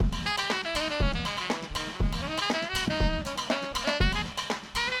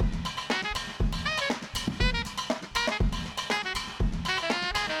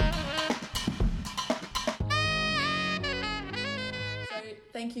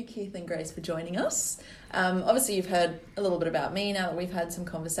you, Keith and Grace, for joining us. Obviously, you've heard a little bit about me now that we've had some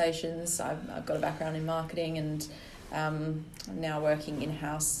conversations. I've got a background in marketing and I'm now working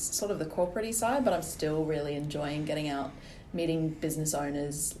in-house, sort of the corporate-y side, but I'm still really enjoying getting out, meeting business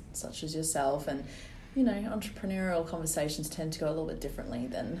owners such as yourself. And, you know, entrepreneurial conversations tend to go a little bit differently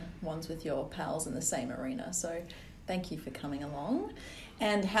than ones with your pals in the same arena. So thank you for coming along.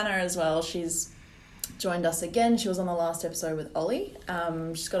 And Hannah as well, she's joined us again. She was on the last episode with Ollie.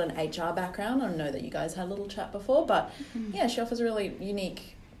 She's got an HR background. I know that you guys had a little chat before, but yeah, she offers a really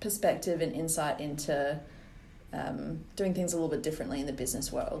unique perspective and insight into doing things a little bit differently in the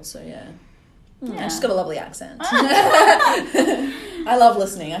business world. So yeah. And she's got a lovely accent. I love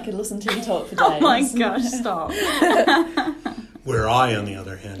listening. I could listen to you talk for days. Oh my gosh, stop. Where I, on the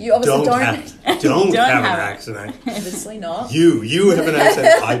other hand, you obviously don't have an accent. Obviously not. You have an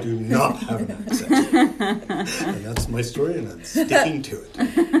accent. I do not have an accent. And that's my story, and I'm sticking to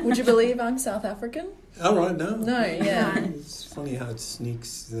it. Would you believe I'm South African? Oh, right, no. No, yeah. It's funny how it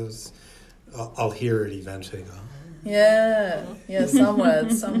sneaks. I'll hear it eventually. Go, yeah, some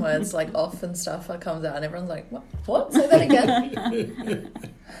words like off and stuff comes out and everyone's like, what? Say that again.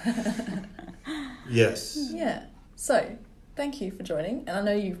 Yes. Yeah. So, thank you for joining. And I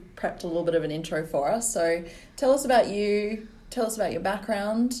know you've prepped a little bit of an intro for us. So, tell us about you. Tell us about your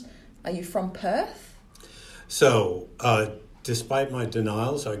background. Are you from Perth? So, despite my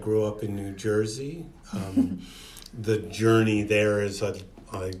denials, I grew up in New Jersey. The journey there is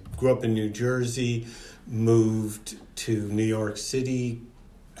I grew up in New Jersey, moved to New York City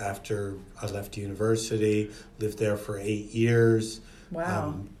after I left university, lived there for 8 years.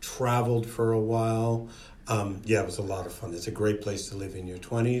 Wow. Traveled for a while. It was a lot of fun. It's a great place to live in your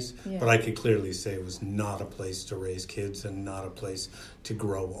 20s, but I could clearly say it was not a place to raise kids and not a place to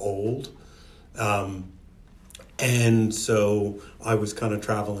grow old. And so I was kind of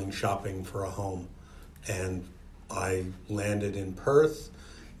traveling, shopping for a home. And I landed in Perth,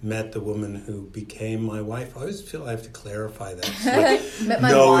 met the woman who became my wife. I always feel I have to clarify that. So, met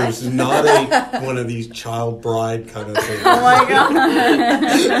my wife? It was not one of these child bride kind of things. Oh my God.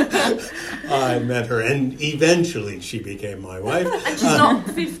 I met her, and eventually she became my wife. And she's not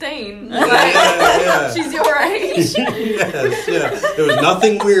 15. Yeah. She's your age. Yes, yeah. There was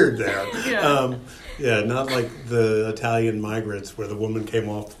nothing weird there. Yeah. Not like the Italian migrants where the woman came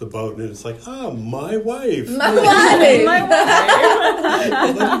off the boat and it's like, my wife. My wife. My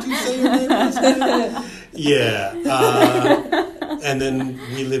wife. What did you say your name was? Yeah. And then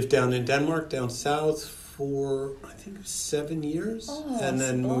we lived down in Denmark, down south, for, I think, 7 years. And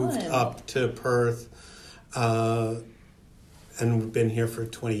then moved up to Perth. And we've been here for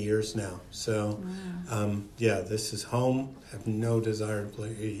 20 years now. So, this is home. I have no desire to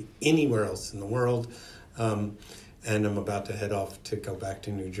play anywhere else in the world. And I'm about to head off to go back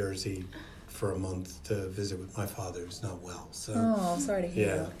to New Jersey for a month to visit with my father who's not well. So, sorry to hear.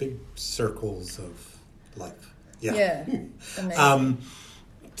 Yeah, big circles of life. Yeah. Yeah. Amazing.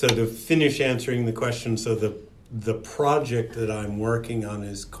 So to finish answering the question, so the project that I'm working on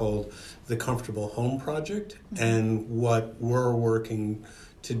is called the Comfortable Home Project, and what we're working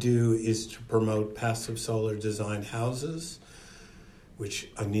to do is to promote passive solar designed houses, which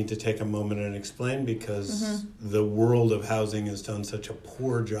I need to take a moment and explain because the world of housing has done such a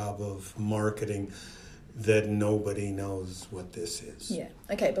poor job of marketing that nobody knows what this is. Yeah.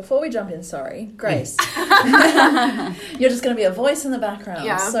 Okay, before we jump in, sorry, Grace. You're just going to be a voice in the background.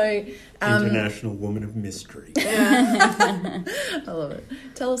 Yeah. So, International Woman of Mystery. Yeah. I love it.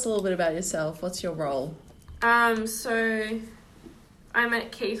 Tell us a little bit about yourself. What's your role? So I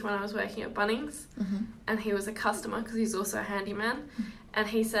met Keith when I was working at Bunnings, and he was a customer because he's also a handyman. And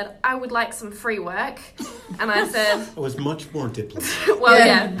he said, I would like some free work. And I said... I was much more diplomatic.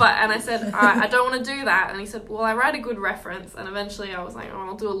 And I said, I don't want to do that. And he said, well, I write a good reference. And eventually I was like,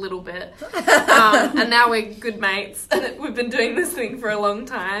 I'll do a little bit. And now we're good mates. And we've been doing this thing for a long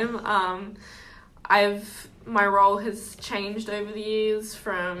time. My role has changed over the years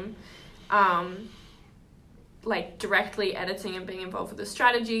from... directly editing and being involved with the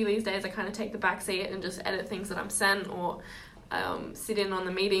strategy. These days I kind of take the back seat and just edit things that I'm sent, or sit in on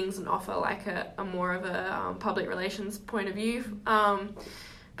the meetings and offer like a more of a public relations point of view.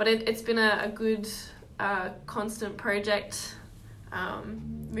 But it's been a good constant project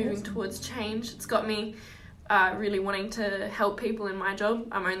moving towards change. It's got me really wanting to help people in my job.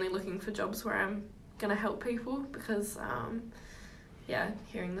 I'm only looking for jobs where I'm going to help people because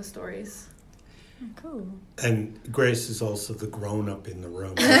hearing the stories. Cool. And Grace is also the grown-up in the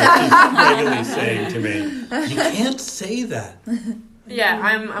room. She's regularly saying to me, you can't say that. Yeah,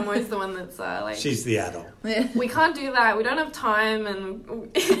 I'm always the one that's like, She's the adult. Yeah. we can't do that. We don't have time, and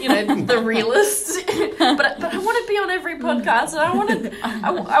the realist. but I want to be on every podcast, and I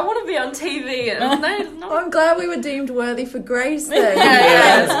want to be on TV. And no, I'm glad we were deemed worthy for grace then.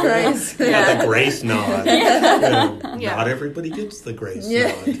 Yeah. That's grace. Got the grace nod. Yeah. Not everybody gets the grace Yeah.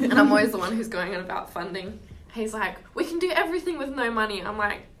 nod. And I'm always the one who's going on about funding. He's like, we can do everything with no money. I'm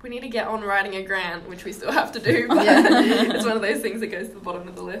like, we need to get on writing a grant, which we still have to do. But it's one of those things that goes to the bottom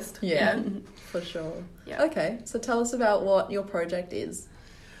of the list. Yeah, for sure. Yeah. Okay, so tell us about what your project is.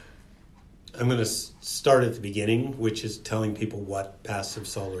 I'm going to start at the beginning, which is telling people what passive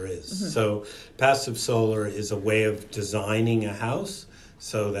solar is. Mm-hmm. So passive solar is a way of designing a house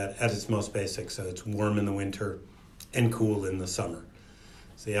so that at its most basic, so it's warm in the winter and cool in the summer.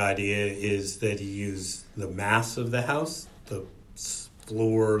 So the idea is that you use the mass of the house, the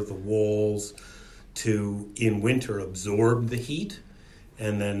floor, the walls, to, in winter, absorb the heat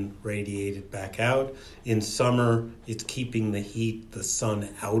and then radiate it back out. In summer, it's keeping the heat, the sun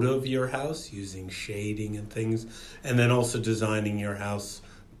out of your house, using shading and things, and then also designing your house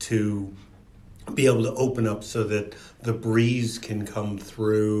to be able to open up so that the breeze can come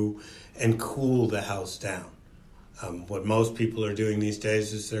through and cool the house down. What most people are doing these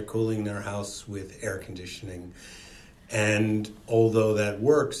days is they're cooling their house with air conditioning. And although that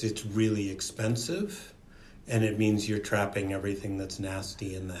works, it's really expensive. And it means you're trapping everything that's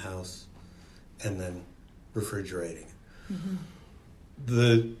nasty in the house and then refrigerating it.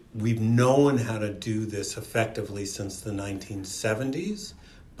 Mm-hmm. We've known how to do this effectively since the 1970s,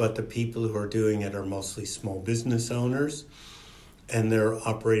 but the people who are doing it are mostly small business owners, and they're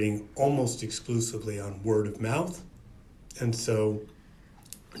operating almost exclusively on word of mouth. And so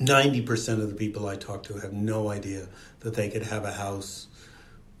 90% of the people I talk to have no idea that they could have a house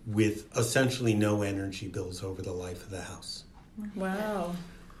with essentially no energy bills over the life of the house. Wow.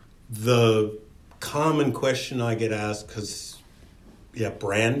 The common question I get asked, because,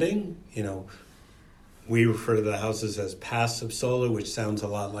 branding, we refer to the houses as passive solar, which sounds a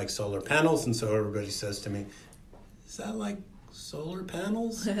lot like solar panels, and so everybody says to me, is that like solar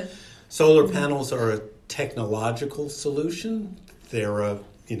panels? Solar panels are a technological solution. They're a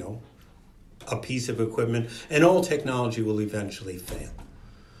piece of equipment, and all technology will eventually fail.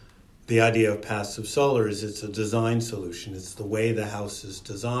 The idea of passive solar is it's a design solution. It's the way the house is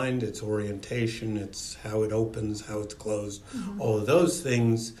designed, its orientation, it's how it opens, how it's closed, all of those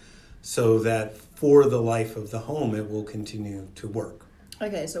things, so that for the life of the home, it will continue to work.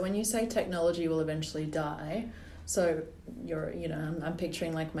 Okay, so when you say technology will eventually die, so I'm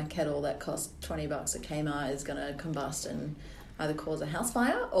picturing like my kettle that costs $20 at Kmart is going to combust and either cause a house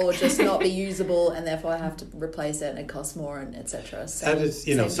fire or just not be usable, and therefore I have to replace it and it costs more, and etc. That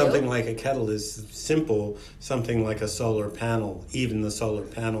is, something like a kettle is simple. Something like a solar panel, even the solar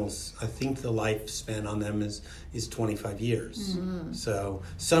panels, I think the lifespan on them is 25 years. Mm-hmm. So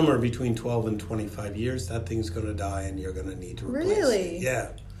somewhere between 12 and 25 years, that thing's going to die and you're going to need to replace Really? it.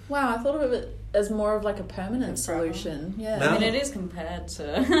 Yeah. Wow, I thought of it as more of like a permanent solution. Yeah. No. I mean, it is compared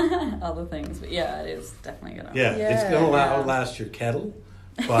to other things, but yeah, it is definitely going to... Yeah, it's going to outlast your kettle,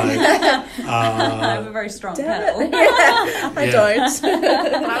 but... I have a very strong kettle. I don't.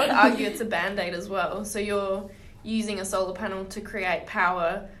 I would argue it's a Band-Aid as well. So you're using a solar panel to create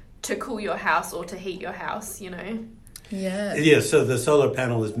power to cool your house or to heat your house, Yeah. Yeah, so the solar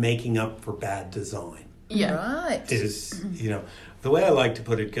panel is making up for bad design. Yeah. Right. It is, the way I like to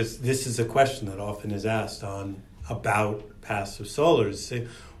put it, because this is a question that often is asked about passive solar, is say,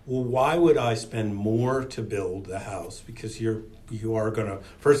 well, why would I spend more to build the house? Because you are going to,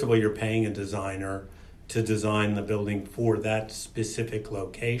 first of all, you're paying a designer to design the building for that specific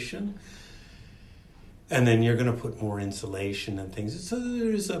location. And then you're going to put more insulation and things. So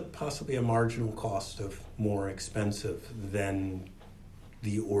there's possibly a marginal cost of more expensive than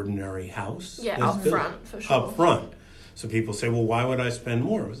the ordinary house. Yeah, up front, for sure. Up front. So people say, well, why would I spend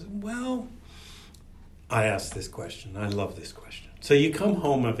more? Well, I ask this question. I love this question. So you come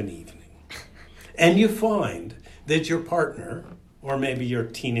home of an evening and you find that your partner, or maybe your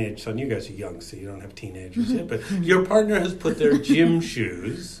teenage son, you guys are young, so you don't have teenagers yet, but your partner has put their gym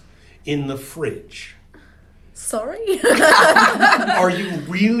shoes in the fridge. Sorry? Are you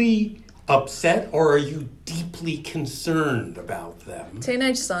really upset, or are you deeply concerned about them?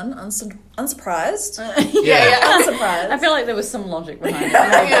 Teenage son, unsurprised. Yeah. Unsurprised. I feel like there was some logic behind it.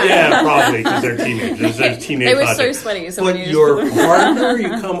 Yeah, probably, because they're teenagers. They're teenage They were logic. so sweaty. So But when you your partner, you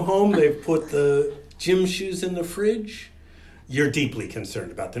come home, they've put the gym shoes in the fridge, you're deeply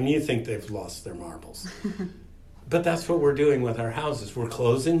concerned about them. You think they've lost their marbles. But that's what we're doing with our houses. We're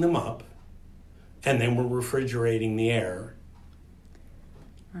closing them up, and then we're refrigerating the air.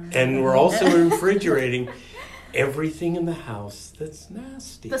 And we're also refrigerating everything in the house that's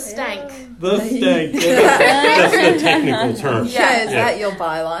nasty. The stank. The stank. That's the technical term. Yeah, is that your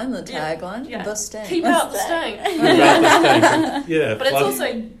byline, the tagline? Yeah. The stank. Keep out the stank. About the stank. Yeah. But it's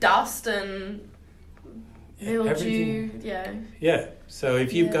also dust and mildew. Everything. Yeah. Yeah. So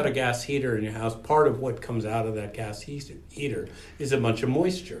if you've Yeah. got a gas heater in your house, part of what comes out of that gas heater is a bunch of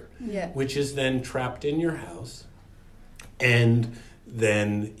moisture, Yeah. which is then trapped in your house, and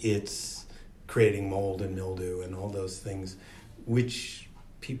then it's creating mold and mildew and all those things, which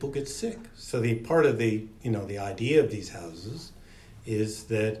people get sick. So the part of the the idea of these houses is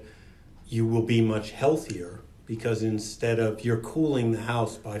that you will be much healthier because instead of you're cooling the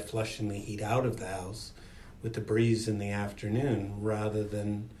house by flushing the heat out of the house with the breeze in the afternoon rather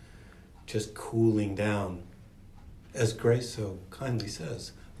than just cooling down, as Grace so kindly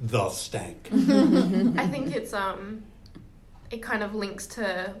says, the stank. I think it's it kind of links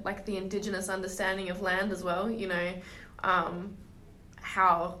to like the indigenous understanding of land as well,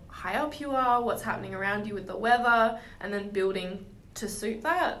 how high up you are, what's happening around you with the weather, and then building to suit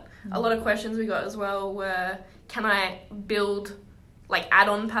that. A lot of questions we got as well were, can I build like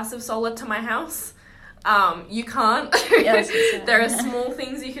add-on passive solar to my house? You can't. Yes, there are small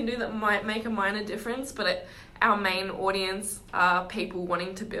things you can do that might make a minor difference, but our main audience are people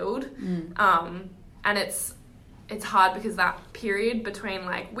wanting to build. And it's hard because that period between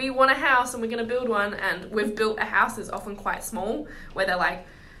like, we want a house and we're going to build one and we've built a house is often quite small, where they're like,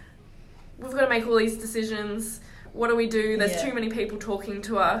 we've got to make all these decisions. What do we do? There's too many people talking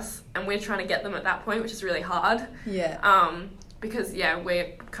to us and we're trying to get them at that point, which is really hard. Yeah. Because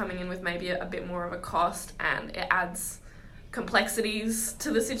we're coming in with maybe a bit more of a cost and it adds complexities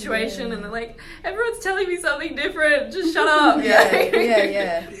to the situation, and they're like, everyone's telling me something different, just shut up. Yeah.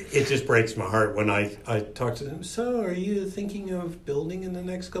 It just breaks my heart when I talk to them. So are you thinking of building in the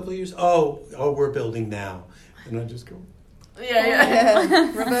next couple of years? Oh, we're building now. And I just go,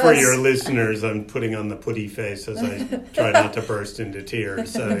 Reverse. for your listeners, I'm putting on the putty face as I try not to burst into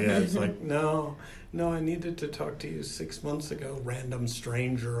tears. So it's like, no, I needed to talk to you 6 months ago, random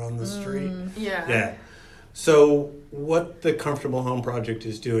stranger on the street. Yeah. So what the Comfortable Home Project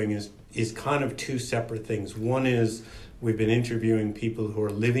is doing is kind of two separate things. One is we've been interviewing people who are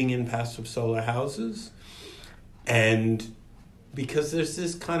living in passive solar houses, and because there's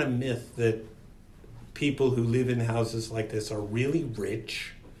this kind of myth that people who live in houses like this are really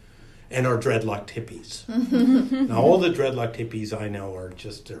rich and are dreadlocked hippies. Now, all the dreadlocked hippies I know are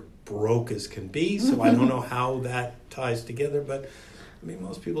broke as can be, so I don't know how that ties together, but I mean,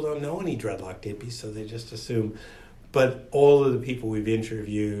 most people don't know any dreadlocked hippies, so they just assume. But all of the people we've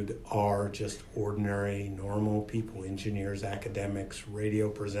interviewed are just ordinary, normal people, engineers, academics,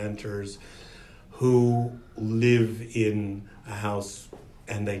 radio presenters, who live in a house,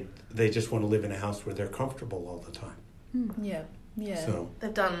 and they just want to live in a house where they're comfortable all the time. Yeah. So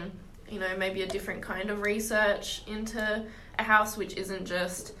They've done, maybe a different kind of research into a house, which isn't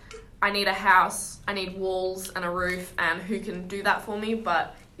just, I need a house, I need walls and a roof, and who can do that for me,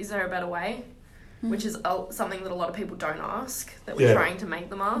 but is there a better way? Which is something that a lot of people don't ask, that we're trying to make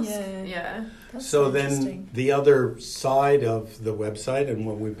them ask. Yeah. That's so interesting. then the other side of the website and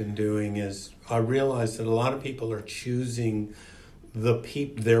what we've been doing is I realize that a lot of people are choosing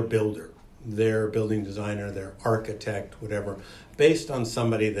their builder, their building designer, their architect, whatever, based on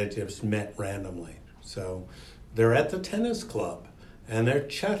somebody they just met randomly. So they're at the tennis club and they're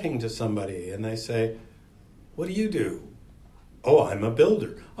chatting to somebody and they say, what do you do? Oh, I'm a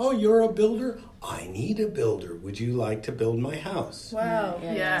builder. Oh, you're a builder? I need a builder. Would you like to build my house? Wow.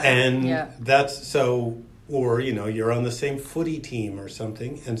 Yeah. And that's so, or, you're on the same footy team or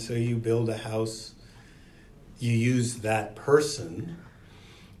something, and so you build a house, you use that person,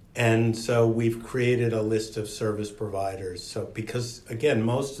 and so we've created a list of service providers. So, because, again,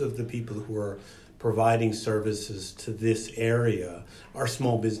 most of the people who are providing services to this area are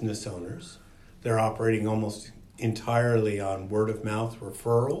small business owners. They're operating almost entirely on word-of-mouth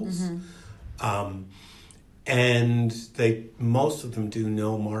referrals. And most of them do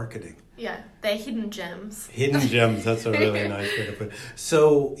no marketing. Yeah, they're hidden gems. Hidden gems, that's a really nice way to put it.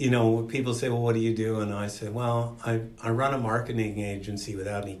 So, people say, well, what do you do? And I say, well, I run a marketing agency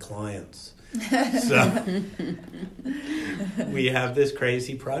without any clients. So we have this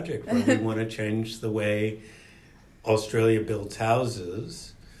crazy project where we want to change the way Australia builds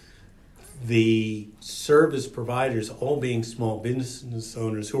houses. The service providers, all being small business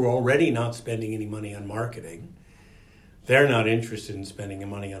owners who are already not spending any money on marketing, they're not interested in spending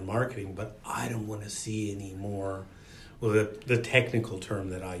money on marketing, but I don't want to see any more well, the technical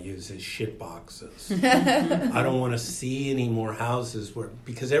term that I use is shit boxes. I don't want to see any more houses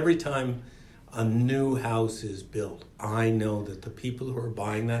because every time a new house is built, I know that the people who are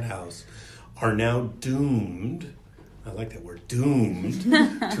buying that house are now doomed, I like that word, doomed,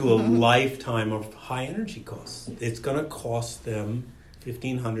 to a lifetime of high energy costs. It's going to cost them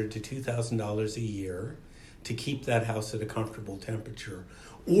 $1,500 to $2,000 a year to keep that house at a comfortable temperature,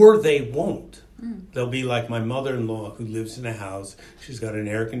 or they won't. They'll be like my mother-in-law who lives in a house. She's got an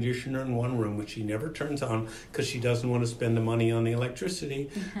air conditioner in one room, which she never turns on because she doesn't want to spend the money on the electricity.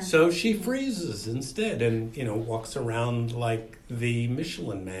 So she freezes instead and, walks around like the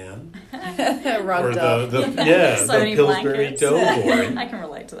Michelin Man. Rugged up. So the many Pillsbury blankets. Doughboy. I can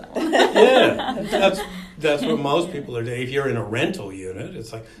relate to that one. Yeah, that's what most people are doing. If you're in a rental unit,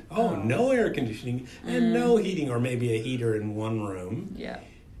 it's like, no air conditioning and no heating, or maybe a heater in one room. Yeah.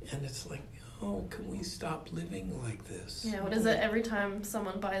 And it's like, can we stop living like this? Yeah, what is it? Every time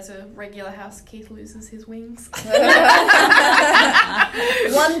someone buys a regular house, Keith loses his wings. One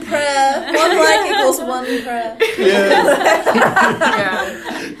prayer. One like equals one prayer. Yeah.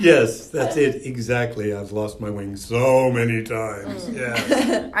 Yes, that's it. Exactly. I've lost my wings so many times.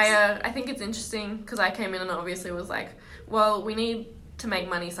 Yeah. I think it's interesting because I came in and obviously was like, well, we need to make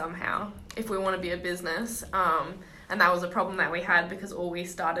money somehow if we want to be a business. And that was a problem that we had because all we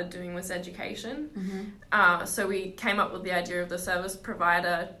started doing was education. So we came up with the idea of the service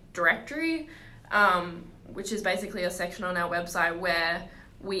provider directory, which is basically a section on our website where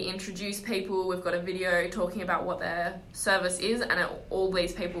we introduce people. We've got a video talking about what their service is, and all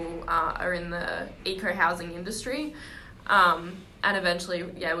these people are in the eco-housing industry. And eventually,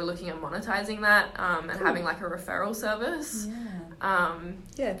 we're looking at monetizing that and having like a referral service.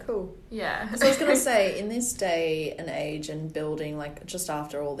 Yeah, cool. Yeah. So I was going to say, in this day and age and building, like just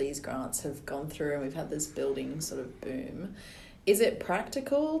after all these grants have gone through and we've had this building sort of boom, is it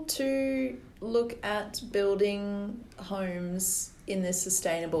practical to look at building homes in this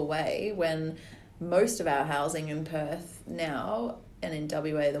sustainable way when most of our housing in Perth now, and in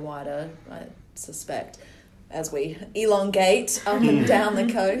WA the wider, I suspect, as we elongate up and down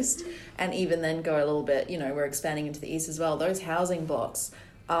the coast, and even then go a little bit, we're expanding into the east as well, those housing blocks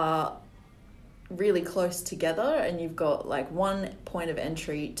are really close together, and you've got like one point of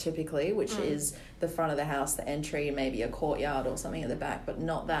entry typically, which is the front of the house, the entry, maybe a courtyard or something at the back, but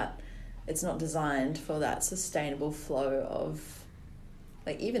not that, it's not designed for that sustainable flow of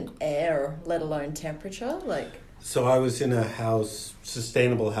like even air, let alone temperature. So I was in a house,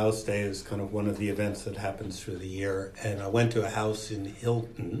 Sustainable House Day is kind of one of the events that happens through the year, and I went to a house in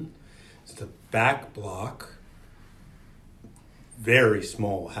Hilton. It's the back block, very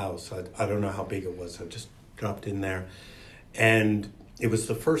small house. I don't know how big it was. I just dropped in there, and it was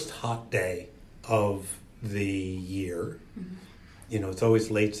the first hot day of the year. It's always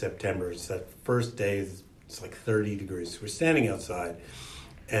late September. It's that first day, it's like 30 degrees. We're standing outside,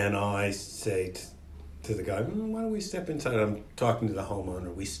 and I say to the guy, why don't we step inside? I'm talking to the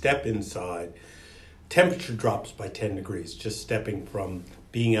homeowner. We step inside. Temperature drops by 10 degrees, just stepping from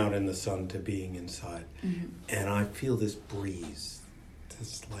being out in the sun to being inside. And I feel this breeze,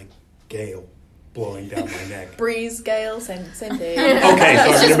 this like gale blowing down my neck. Breeze, gale, same thing. Okay, so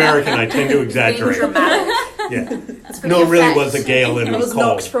I'm an American. I tend to exaggerate. Being dramatic. Yeah. No, it really was a gale and it I was was cold.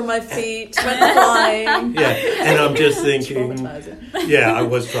 knocked from my feet, went flying. Yeah, and I'm just thinking... Traumatizing. Yeah, I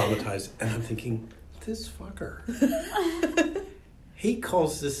was traumatized. And I'm thinking, this fucker. He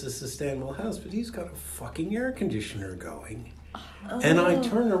calls this a sustainable house, but he's got a fucking air conditioner going. And I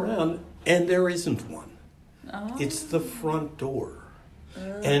turn around, and there isn't one. It's the front door.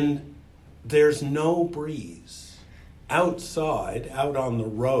 And there's no breeze. Outside, out on the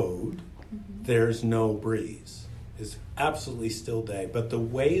road, there's no breeze. It's absolutely still day. But the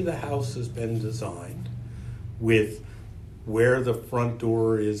way the house has been designed, with where the front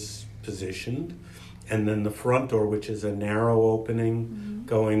door is positioned, and then the front door, which is a narrow opening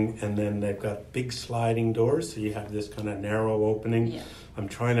going, and then they've got big sliding doors, so you have this kind of narrow opening. Yeah. I'm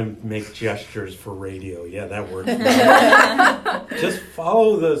trying to make gestures for radio. Yeah, that works. Just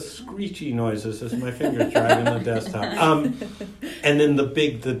follow the screechy noises as my fingers driving the desktop. And then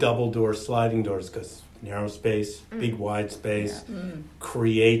the double door sliding doors, because narrow space, big wide space,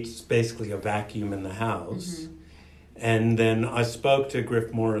 creates basically a vacuum in the house. And then I spoke to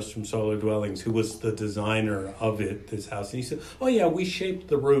Griff Morris from Solar Dwellings, who was the designer of this house. And he said, oh yeah, we shaped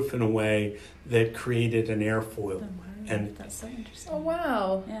the roof in a way that created an airfoil. And that's so interesting. Oh,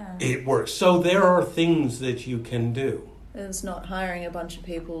 wow. Yeah. it works. So there are things that you can do. It's not hiring a bunch of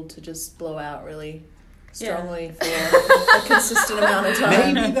people to just blow out really strongly for a consistent amount of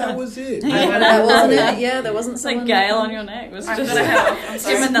time. Maybe that was it. That wasn't it. Yeah, there wasn't It's like someone. Gale on your neck. It was I'm just gonna have. I'm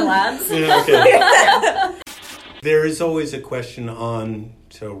sorry. him and the lads. Yeah, okay. There is always a question on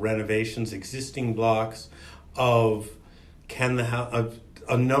renovations, existing blocks, of can the house.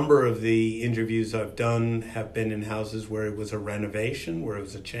 A number of the interviews I've done have been in houses where it was a renovation, where it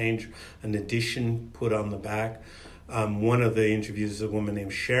was a change, an addition put on the back. One of the interviews is a woman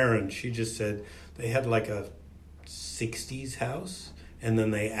named Sharon. She just said they had like a 60s house, and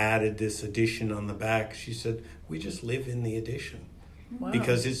then they added this addition on the back. She said, we just live in the addition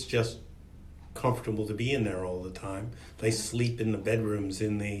because it's just comfortable to be in there all the time. They sleep in the bedrooms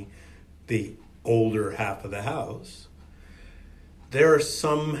in the older half of the house. There are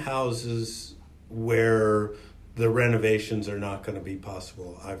some houses where the renovations are not going to be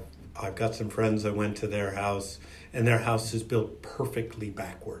possible. I've got some friends that went to their house, and their house is built perfectly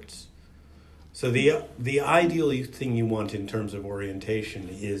backwards. So the ideal thing you want in terms of orientation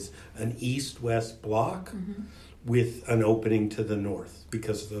is an east-west block with an opening to the north,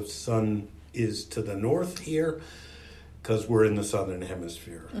 because the sun is to the north here, because we're in the southern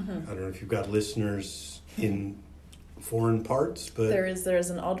hemisphere. I don't know if you've got listeners in foreign parts, but there is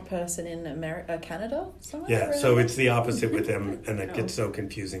an odd person in Canada somewhere. Yeah, so it's the opposite with them, and it gets so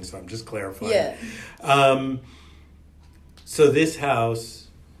confusing. So I'm just clarifying. Yeah. So this house,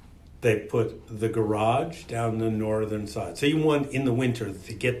 they put the garage down the northern side. So you want in the winter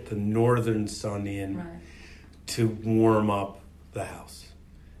to get the northern sun in to warm up the house.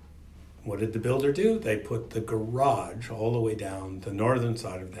 What did the builder do? They put the garage all the way down the northern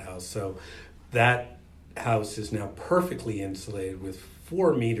side of the house. So that house is now perfectly insulated with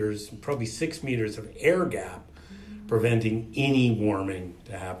 4 meters, probably 6 meters of air gap, preventing any warming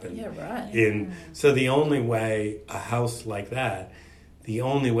to happen. Yeah, right. So the only way a house like that, the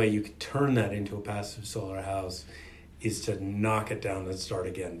only way you could turn that into a passive solar house is to knock it down and start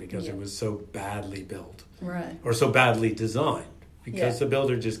again, because it was so badly built. Right. Or so badly designed, because the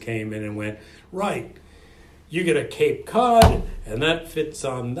builder just came in and went, right, you get a Cape Cod, and that fits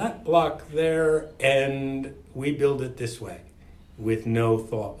on that block there, and we build it this way, with no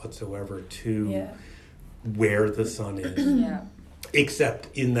thought whatsoever to where the sun is. Except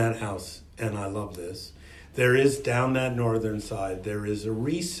in that house, and I love this, there is, down that northern side, there is a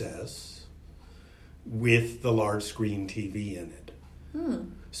recess with the large screen TV in it.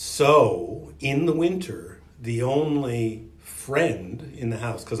 So, in the winter, the only friend in the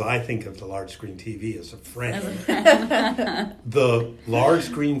house, because I think of the large screen TV as a friend, the large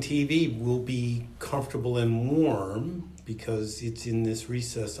screen TV will be comfortable and warm because it's in this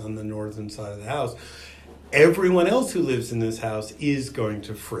recess on the northern side of the house. Everyone else who lives in this house is going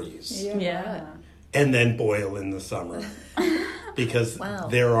to freeze and then boil in the summer because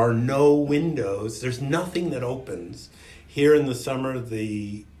there are no windows. There's nothing that opens. Here in the summer,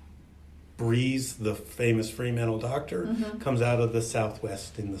 the breeze, the famous Fremantle doctor, comes out of the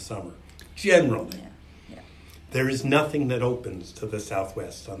southwest in the summer. Generally. There is nothing that opens to the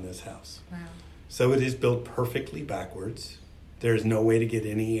southwest on this house. So it is built perfectly backwards. There's no way to get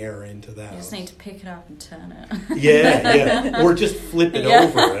any air into the house. You just need to pick it up and turn it. Or just flip it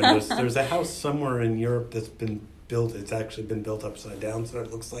over. And there's a house somewhere in Europe that's been built. It's actually been built upside down, so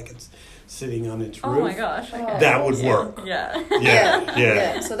it looks like it's sitting on its roof. Oh my gosh! Okay. That would work.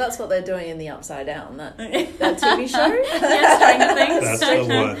 Yeah. So that's what they're doing in the Upside Down, that TV show. Stranger Things. That's the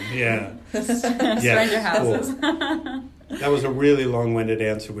one. Yeah. Stranger Houses. Cool. That was a really long-winded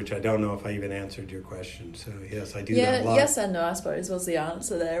answer, which I don't know if I even answered your question. So yes, I do that a lot. Yes and no, I suppose, was the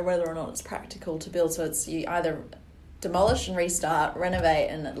answer there. Whether or not it's practical to build, so it's you either demolish and restart, renovate,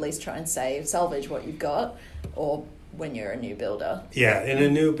 and at least try and salvage what you've got, or when you're a new builder. Yeah, in a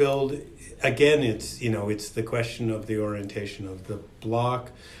new build, again, it's the question of the orientation of the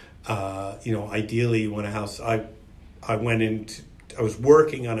block. Ideally, you want a house. I was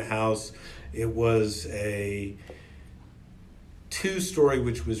working on a house. It was a 2-story,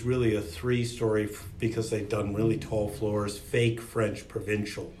 which was really a 3-story because they'd done really tall floors, fake French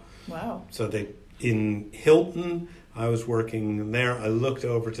provincial. Wow. So in Hilton, I was working there. I looked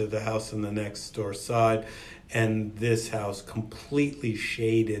over to the house on the next door side, and this house completely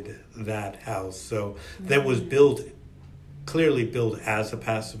shaded that house. So that was clearly built as a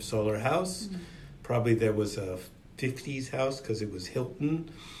passive solar house. Probably there was a 50s house because it was Hilton.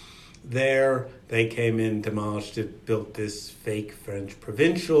 There, they came in, demolished it, built this fake French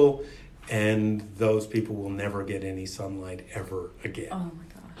provincial, and those people will never get any sunlight ever again. Oh my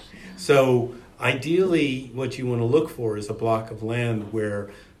gosh. Yeah. So ideally, what you want to look for is a block of land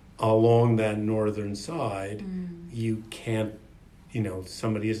where along that northern side, you can't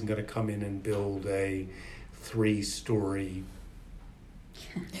somebody isn't going to come in and build a 3-story.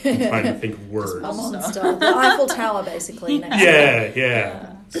 I'm trying to think of words. A monster. The Eiffel Tower, basically. Next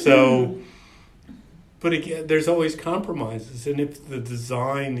Yeah. So, but again, there's always compromises, and if the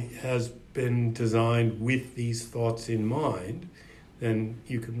design has been designed with these thoughts in mind, then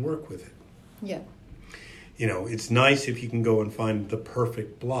you can work with it. Yeah. It's nice if you can go and find the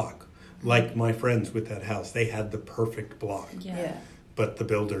perfect block. Like my friends with that house, they had the perfect block. Yeah. But the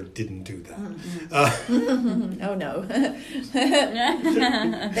builder didn't do that. Oh no.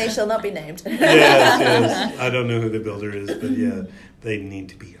 They shall not be named. Yes. I don't know who the builder is, but yeah, they need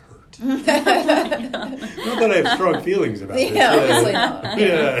to be hurt. Not that I have strong feelings about this. Yeah, obviously not.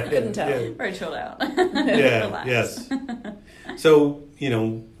 Yeah. Couldn't tell. Yeah. Very chilled out. Yeah, Relax. yes. So,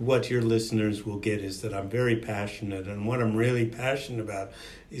 what your listeners will get is that I'm very passionate, and what I'm really passionate about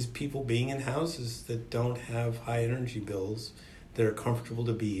is people being in houses that don't have high energy bills, that are comfortable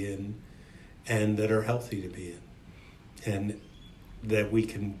to be in, and that are healthy to be in, and that we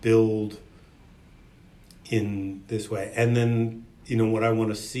can build in this way. And then, what I want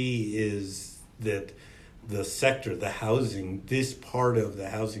to see is that the sector, the housing, this part of the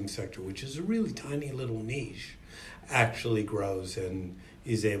housing sector, which is a really tiny little niche, actually grows and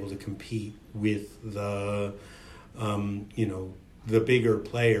is able to compete with the, the bigger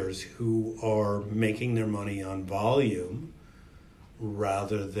players who are making their money on volume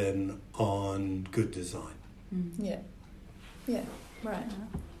rather than on good design. Yeah. Yeah. Right.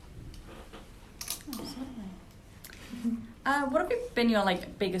 Absolutely. What have been your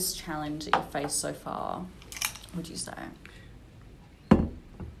biggest challenge that you've faced so far, would you say?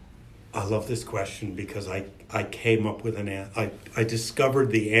 I love this question because I came up with I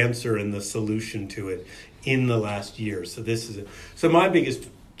discovered the answer and the solution to it in the last year. So so my biggest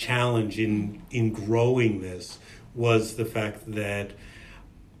challenge in growing this was the fact that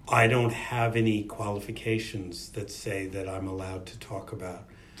I don't have any qualifications that say that I'm allowed to talk about.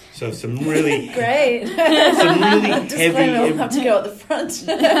 So some really Great. some really Disclaimer, we'll heavy. have to go at the front.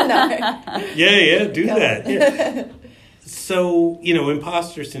 No. Yeah, do that. Yeah. So,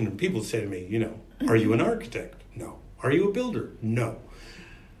 imposter syndrome, people say to me, are you an architect? No. Are you a builder? No.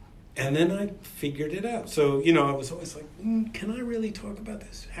 And then I figured it out. So, I was always like, can I really talk about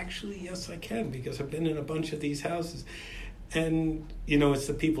this? Actually, yes, I can, because I've been in a bunch of these houses. And, it's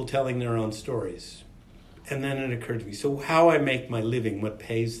the people telling their own stories. And then it occurred to me, so how I make my living, what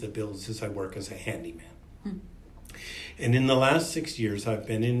pays the bills, is I work as a handyman. And in the last 6 years, I've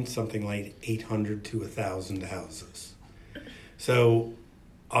been in something like 800 to 1,000 houses. So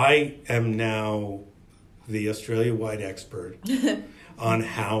I am now the Australia-wide expert on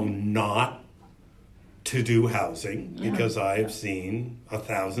how not to do housing, because I've seen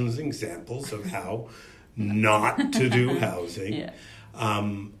 1,000 examples of how not to do housing. Yeah.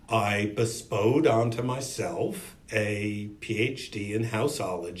 I bestowed onto myself a PhD in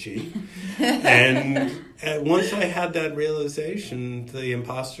houseology. And once I had that realization, the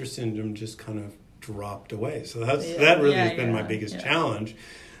imposter syndrome just kind of dropped away. So that really has been my biggest challenge,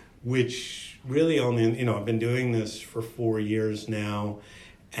 which really only, I've been doing this for 4 years now.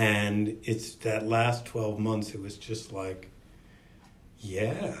 And it's that last 12 months, it was just like,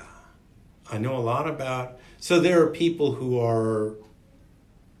 I know a lot about. So there are people who are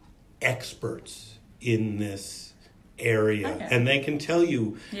experts in this area, and they can tell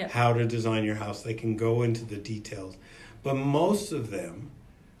you how to design your house. They can go into the details. But most of them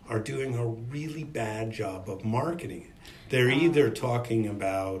are doing a really bad job of marketing it. They're either talking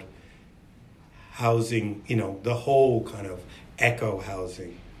about housing, the whole kind of eco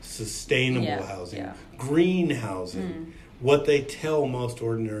housing, sustainable housing, green housing. What they tell most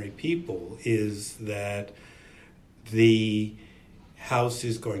ordinary people is that the house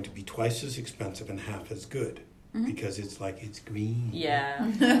is going to be twice as expensive and half as good because it's green. Yeah.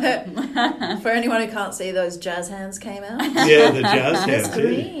 For anyone who can't see, those jazz hands came out. Yeah, the jazz hands. It's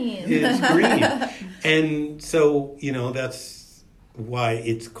green. It's green. And so, that's why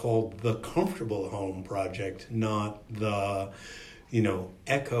it's called the Comfortable Home Project, not the,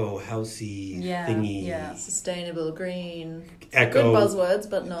 eco housey thingy. Yeah. Sustainable, green. Eco. Good buzzwords,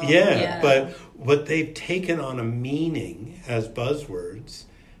 but not. Yeah, but what they've taken on a meaning as buzzwords,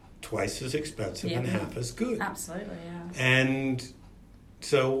 twice as expensive and half as good. Absolutely, yeah. And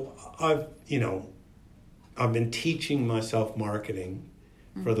so I've been teaching myself marketing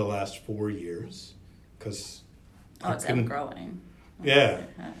for the last 4 years because it's ever growing. Yeah,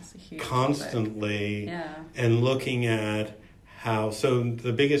 It's a huge constantly, topic. and looking at how. So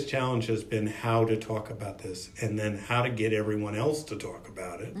the biggest challenge has been how to talk about this, and then how to get everyone else to talk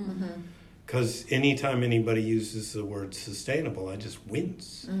about it. Because anytime anybody uses the word sustainable, I just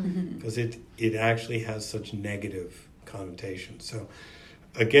wince. Because it actually has such negative connotations. So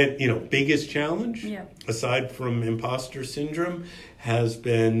again, biggest challenge, aside from imposter syndrome, has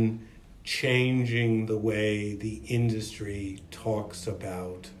been changing the way the industry talks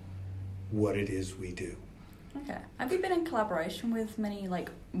about what it is we do. Okay. Have you been in collaboration with many,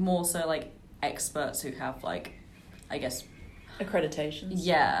 more so, experts who have, I guess... accreditations?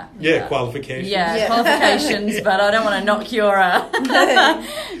 Yeah. Qualifications. Yeah, qualifications, but I don't want to knock your...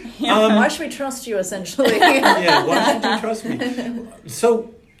 Why should we trust you, essentially? Why should you trust me?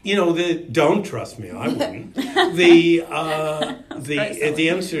 So... don't trust me. I wouldn't. The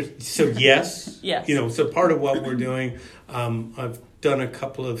answer. So yes. Yes. So part of what we're doing, I've done a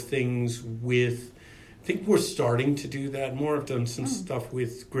couple of things with. I think we're starting to do that more. I've done some stuff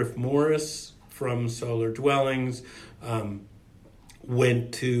with Griff Morris from Solar Dwellings.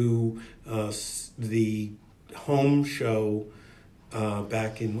 Went to the home show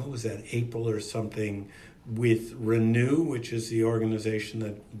back in April or something. With Renew, which is the organization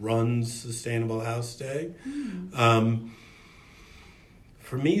that runs Sustainable House Day.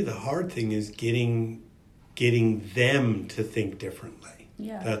 For me, the hard thing is getting them to think differently.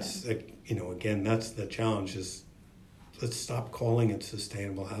 Yeah. That's again, that's the challenge. Is let's stop calling it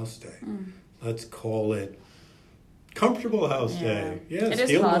Sustainable House Day. Let's call it Comfortable House Day. Yeah, it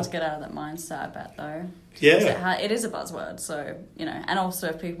is hard to get out of that mindset, I bet, though. Yeah. It is a buzzword, so, and also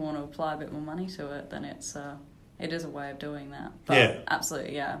if people want to apply a bit more money to it, then it is a way of doing that. But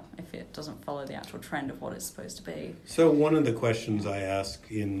absolutely, if it doesn't follow the actual trend of what it's supposed to be. So one of the questions I ask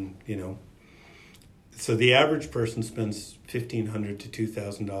so the average person spends $1,500 to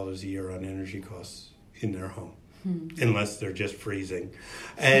 $2,000 a year on energy costs in their home. Unless they're just freezing.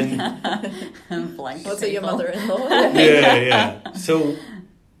 And what's it, your mother-in-law? Yeah. So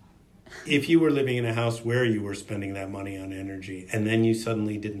if you were living in a house where you were spending that money on energy and then you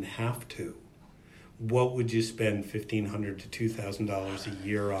suddenly didn't have to, what would you spend $1,500 to $2,000 a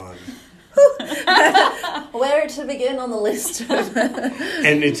year on? Where to begin on the list?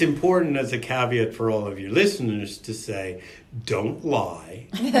 And it's important as a caveat for all of your listeners to say, don't lie,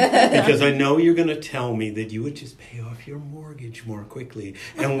 because I know you're going to tell me that you would just pay off your mortgage more quickly,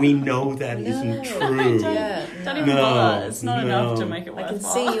 and we know that isn't true. Don't even bother. It's not enough to make it worthwhile. I can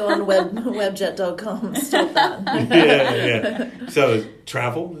see you on webjet.com. Stop that. Yeah. So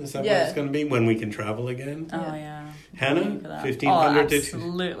travel, is that what it's going to be when we can travel again? Oh yeah. Hannah, 1,500 to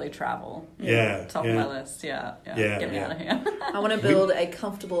absolutely travel. Top of my list. Get me out of here. I want to build a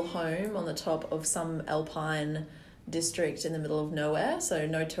comfortable home on the top of some alpine district in the middle of nowhere, so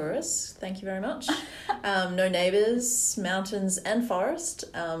no tourists, thank you very much. No neighbours, mountains and forest,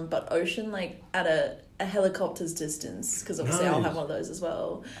 but ocean at a helicopter's distance, because obviously I'll have one of those as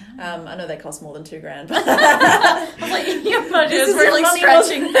well. I know they cost more than $2,000, but your budget is really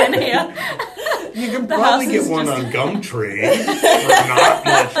stretching thin here. You can probably get one on Gumtree for not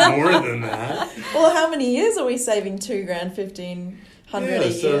much more than that. Well, how many years are we saving $2,000, $1,500 a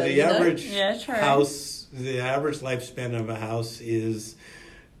year? So the average house. The average lifespan of a house is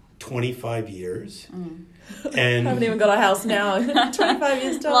 25 years. And I haven't even got a house now. 25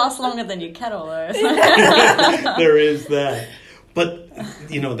 years time. Lasts longer than your kettle, though. There is that. But,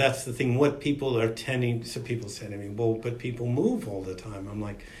 that's the thing. What people are tending... So people say to me, well, but people move all the time. I'm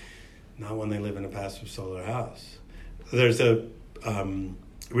like, not when they live in a passive solar house. There's a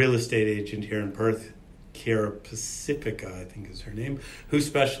real estate agent here in Perth, Kiara Pacifica, I think is her name, who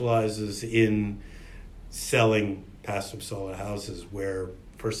specializes in selling passive solar houses where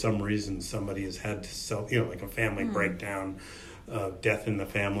for some reason somebody has had to sell, like a family breakdown, death in the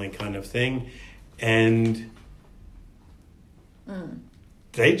family kind of thing. And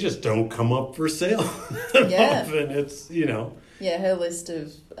they just don't come up for sale. Often it's, Yeah, her list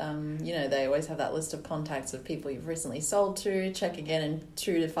of, they always have that list of contacts of people you've recently sold to, check again in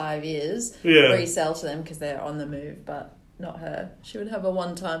 2 to 5 years, resell to them because they're on the move, but not her. She would have a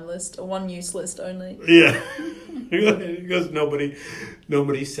one-time list, a one-use list only. Yeah, because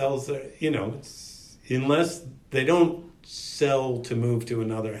nobody sells their, unless they don't sell to move to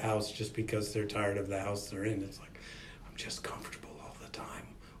another house just because they're tired of the house they're in. It's like, I'm just comfortable all the time.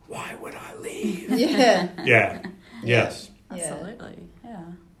 Why would I leave? Yeah. Yeah. Yes. Absolutely. Yeah.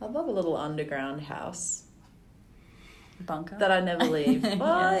 I'd love a little underground house. Bunker that I never leave.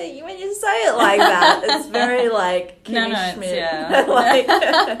 Well, when you say it like that, it's very Kimmy Schmidt.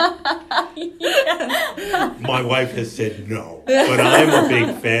 My wife has said no, but I'm a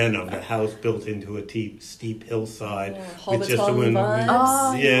big fan of the house built into a steep hillside with just a window.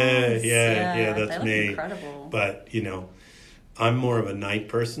 Vibes. Yeah, that's me. Incredible. But I'm more of a night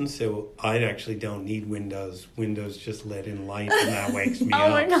person, so I actually don't need windows. Windows just let in light, and that wakes me up. Oh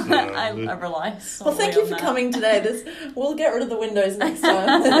my God, So, I rely so Well, thank you for on that. coming today. We'll get rid of the windows next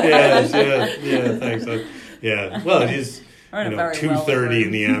time. yeah, thanks. Well, it is We're in a very 2:30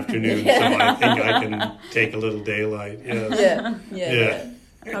 in the afternoon, so I think I can take a little daylight. Yes. Yeah.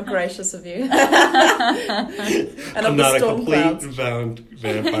 How gracious of you. And I'm of the not a storm complete clouds.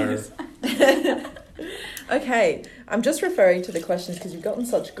 vampire. Okay, I'm just referring to the questions because you've gotten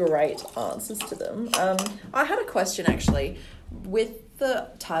such great answers to them. I had a question actually with the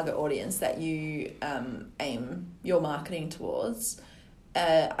target audience that you aim your marketing towards.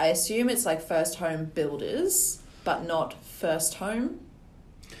 I assume it's like first home builders, but not first home.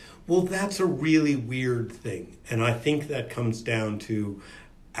 Well, that's a really weird thing, and I think that comes down to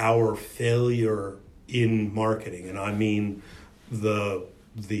our failure in marketing, and I mean the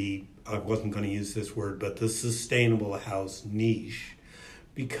I wasn't going to use this word, but the sustainable house niche,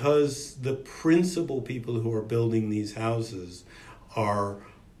 because the principal people who are building these houses are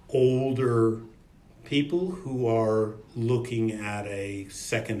older people who are looking at a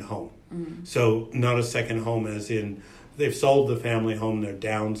second home. Mm. So not a second home as in they've sold the family home, they're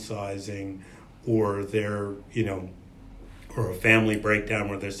downsizing, or they're, or a family breakdown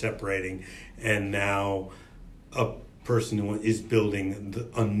where they're separating, and now a person who is building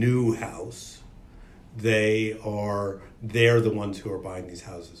a new house, they're the ones who are buying these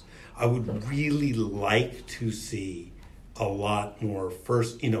houses. I would really like to see a lot more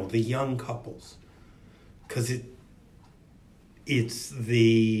first, the young couples, because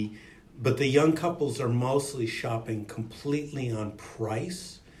but the young couples are mostly shopping completely on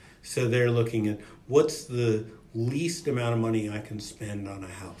price. So they're looking at what's the least amount of money I can spend on a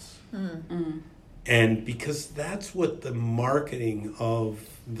house. Mm-hmm. And because that's what the marketing of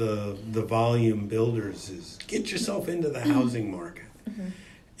the volume builders is. Get yourself into the housing market. Mm-hmm.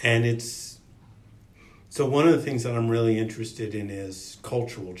 And so one of the things that I'm really interested in is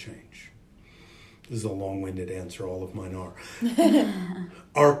cultural change. This is a long-winded answer, all of mine are.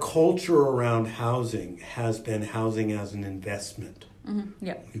 Our culture around housing has been housing as an investment. Mm-hmm.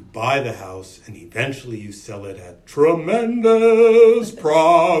 Yep. You buy the house and eventually you sell it at tremendous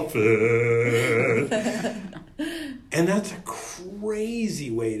profit. And that's a crazy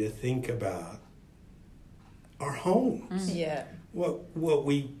way to think about our homes. Mm-hmm. Yeah.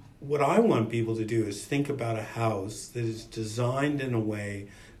 What I want people to do is think about a house that is designed in a way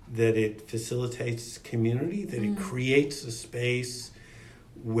that it facilitates community, that it creates a space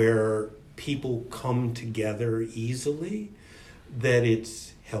where people come together easily, that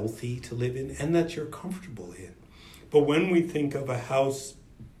it's healthy to live in, and that you're comfortable in. But when we think of a house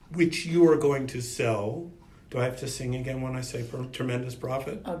which you are going to sell, do I have to sing again when I say tremendous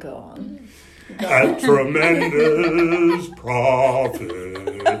profit? Oh, go on. At tremendous profit.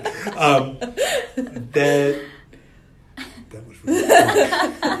 That was really funny.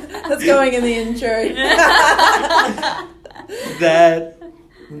 That's going in the intro.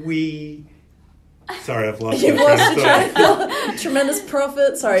 Sorry, I've lost You've my lost train of thought. Tremendous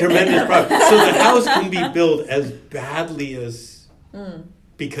profit. Sorry. Tremendous profit. So the house can be built as badly as,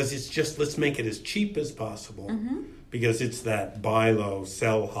 because it's just, let's make it as cheap as possible, because it's that buy low,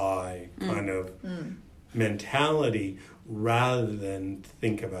 sell high kind of mentality rather than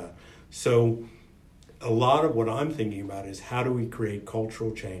think about. So a lot of what I'm thinking about is how do we create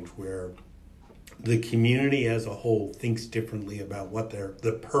cultural change where the community as a whole thinks differently about what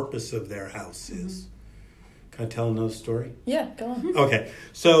the purpose of their house is. Can I tell another story? Yeah, go on. Okay,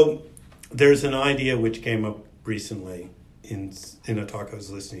 so there's an idea which came up recently in a talk I was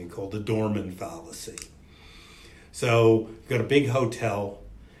listening to called the doorman fallacy. So you've got a big hotel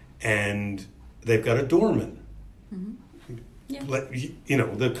and they've got a doorman. Mm-hmm. Yeah.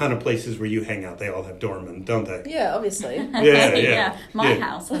 The kind of places where you hang out, they all have doormen, don't they? Yeah, obviously. Yeah. My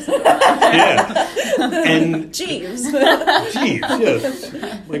house has a Yeah. And Jeeves. Jeeves, yes.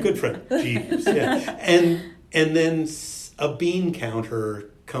 My good friend, Jeeves, yeah. And then a bean counter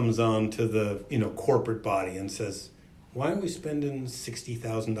comes on to the, corporate body and says, why are we spending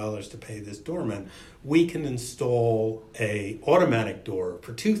 $60,000 to pay this doorman? We can install a automatic door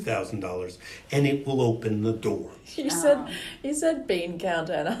for $2,000 and it will open the door. You said bean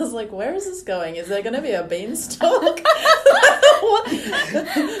counter and I was like, where is this going? Is there going to be a beanstalk? The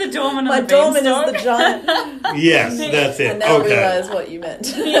doorman My of the doorman beanstalk. is the giant. Yes, that's it. And now Okay. realize what you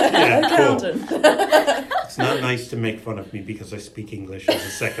meant. Yeah, Accountant. cool. It's not nice to make fun of me because I speak English as a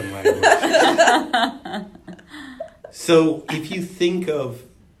second language. So if you think of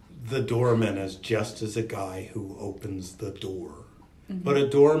the doorman as just as a guy who opens the door, but a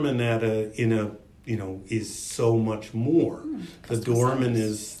doorman in a is so much more. The doorman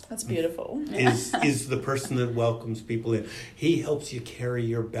is That's beautiful. is the person that welcomes people in. He helps you carry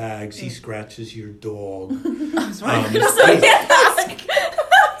your bags. He scratches your dog. Let's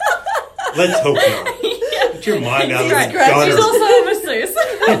hope not. Get your mind out of the gutter. He's also a masseuse.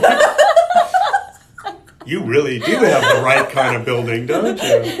 You really do have the right kind of building, don't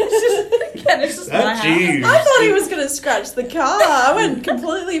you? It's just my house. Jeez. I thought he was going to scratch the car. I went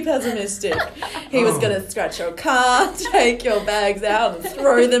completely pessimistic. He was going to scratch your car, take your bags out and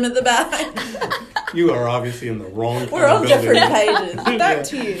throw them at the back. You are obviously in the wrong kind We're of on building. different pages. Back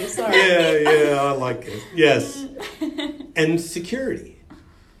to you. Sorry. Yeah, I like it. Yes. And security.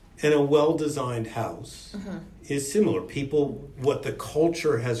 And a well-designed house is similar. What the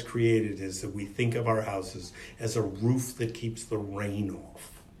culture has created is that we think of our houses as a roof that keeps the rain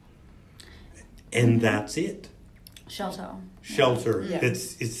off. And that's it. Shelter. Shelter. Yeah.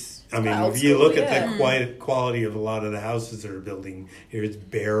 It's. I Old mean, if you school, look at yeah. the quality of a lot of the houses that are building here, it's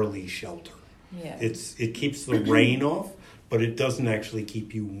barely shelter. Yeah. It keeps the rain off, but it doesn't actually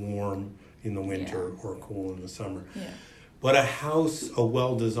keep you warm in the winter or cool in the summer. Yeah. But a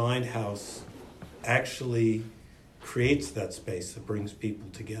well-designed house, actually creates that space that brings people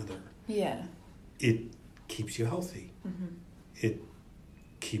together. Yeah. It keeps you healthy. Mm-hmm. It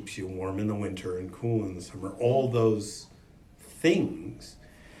keeps you warm in the winter and cool in the summer. All those things.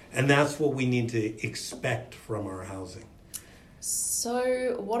 And that's what we need to expect from our housing.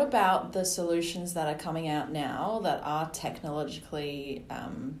 So what about the solutions that are coming out now that are technologically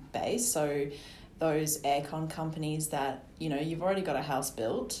based? So those aircon companies that, you've already got a house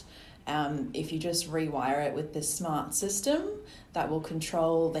built. If you just rewire it with this smart system that will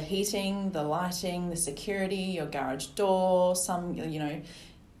control the heating, the lighting, the security, your garage door, some,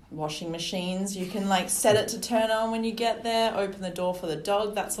 washing machines, you can set it to turn on when you get there, open the door for the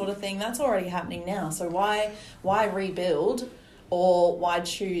dog, that sort of thing. That's already happening now. So why rebuild, or why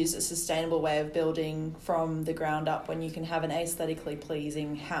choose a sustainable way of building from the ground up when you can have an aesthetically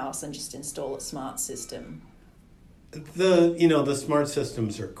pleasing house and just install a smart system? The smart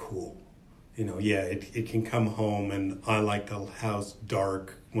systems are cool. It can come home, and I like the house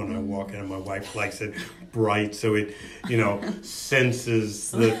dark when I walk in, and my wife likes it bright, so it,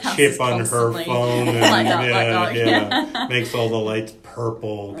 senses the chip on her phone and makes all the lights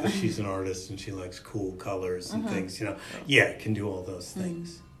purple because she's an artist and she likes cool colors and things. It can do all those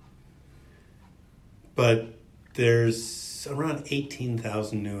things. But there's around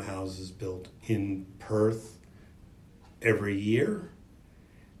 18,000 new houses built in Perth every year,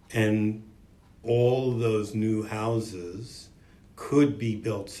 and all those new houses could be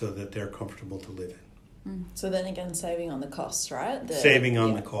built so that they're comfortable to live in. So then again, saving on the costs, right? Saving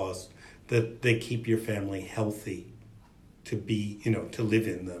on the cost, that they keep your family healthy to be, to live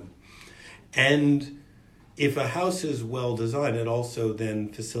in them. And if a house is well designed, it also then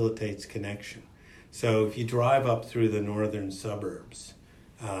facilitates connection. So if you drive up through the northern suburbs,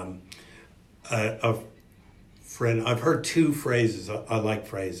 I've heard two phrases. I like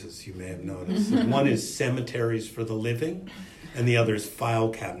phrases, you may have noticed. One is cemeteries for the living, and the other is file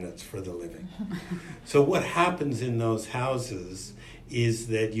cabinets for the living. So what happens in those houses is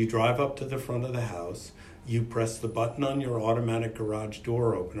that you drive up to the front of the house, you press the button on your automatic garage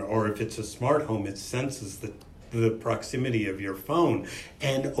door opener, or if it's a smart home, it senses the proximity of your phone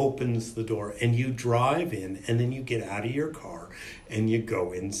and opens the door, and you drive in, and then you get out of your car and you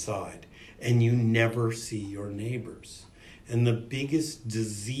go inside. And you never see your neighbors. And the biggest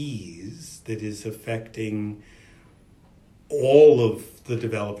disease that is affecting all of the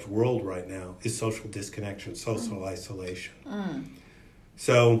developed world right now is social disconnection, social isolation.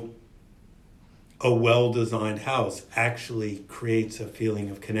 So a well-designed house actually creates a feeling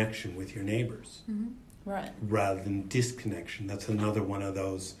of connection with your neighbors. Right. Rather than disconnection. That's another one of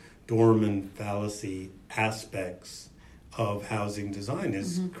those Dorman fallacy aspects of housing design,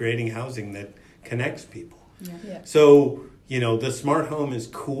 is creating housing that connects people. Yeah. So, the smart home is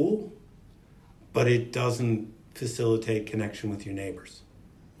cool, but it doesn't facilitate connection with your neighbors.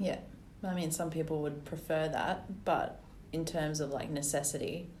 Yeah. I mean, some people would prefer that, but in terms of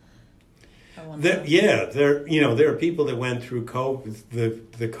necessity, I wonder. There are people that went through COVID.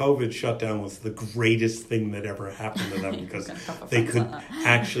 The COVID shutdown was the greatest thing that ever happened to them because they could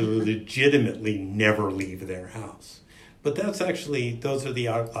actually legitimately never leave their house. But those are the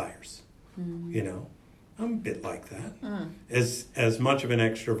outliers. I'm a bit like that. As much of an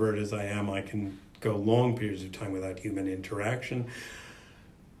extrovert as I am, I can go long periods of time without human interaction.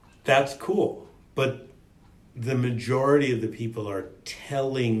 That's cool. But the majority of the people are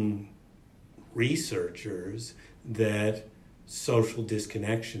telling researchers that social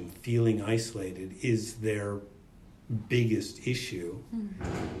disconnection, feeling isolated, is their biggest issue.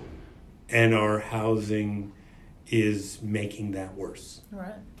 And our housing is making that worse.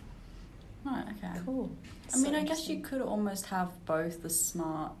 Right. Right, okay. Cool. I mean, I guess you could almost have both the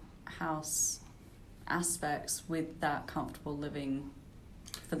smart house aspects with that comfortable living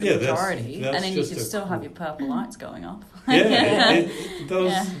for the majority, that's and then you just could still have your purple lights going off.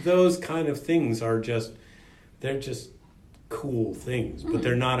 Those kind of things are they're just cool things, but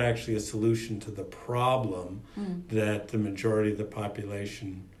they're not actually a solution to the problem that the majority of the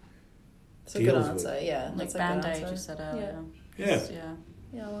population It's a deals good answer, with. yeah. Like That's a good Band-Aid answer. you said earlier. Yeah.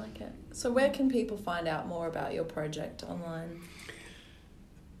 Yeah, I like it. So where can people find out more about your project online?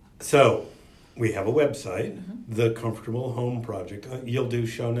 So we have a website, The Comfortable Home Project. You'll do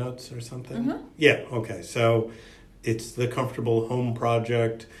show notes or something? Yeah, okay. So it's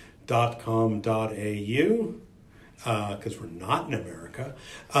thecomfortablehomeproject.com.au, because we're not in America,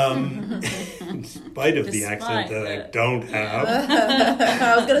 in spite of the accent that I don't have.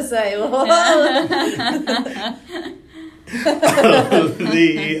 I was going to say,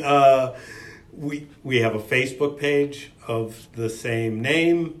 we have a Facebook page of the same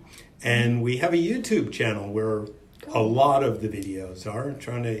name, and we have a YouTube channel where a lot of the videos are. I'm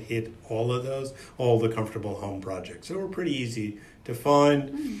trying to hit all of those, all the Comfortable Home Projects. So we're pretty easy to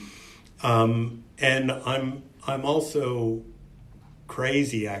find. And I'm also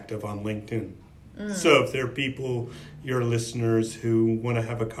crazy active on LinkedIn. So if there are people, your listeners, who want to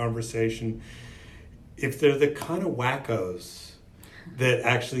have a conversation, if they're the kind of wackos that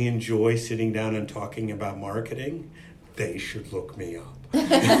actually enjoy sitting down and talking about marketing, they should look me up.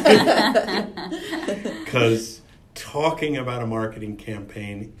 Because talking about a marketing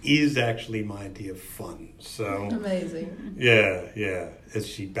campaign is actually my idea of fun. So amazing. Yeah, as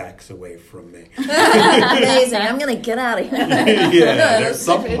she backs away from me. Amazing. I'm going to get out of here. Yeah, there's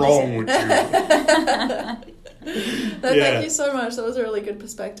something wrong with you. Thank you so much. That was a really good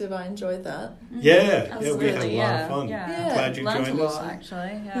perspective. I enjoyed that. Yeah, we had a lot of fun. Yeah. Glad you Learned joined a us. lot,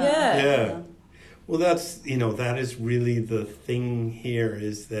 actually. Yeah. Well, that is really the thing here,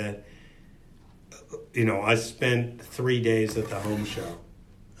 is that, I spent 3 days at the home show.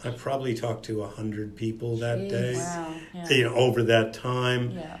 I probably talked to 100 people that day. Wow. Yeah. Over that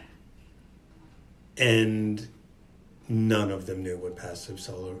time. Yeah. And none of them knew what passive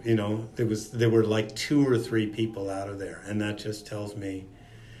solar, there were like 2 or 3 people out of there. And that just tells me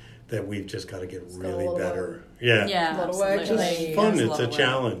that we've just got to get really better. Yeah. Yeah. A lot of work. It's fun. It's a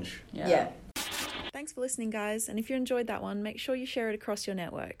challenge. Yeah. Thanks for listening, guys. And if you enjoyed that one, make sure you share it across your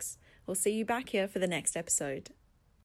networks. We'll see you back here for the next episode.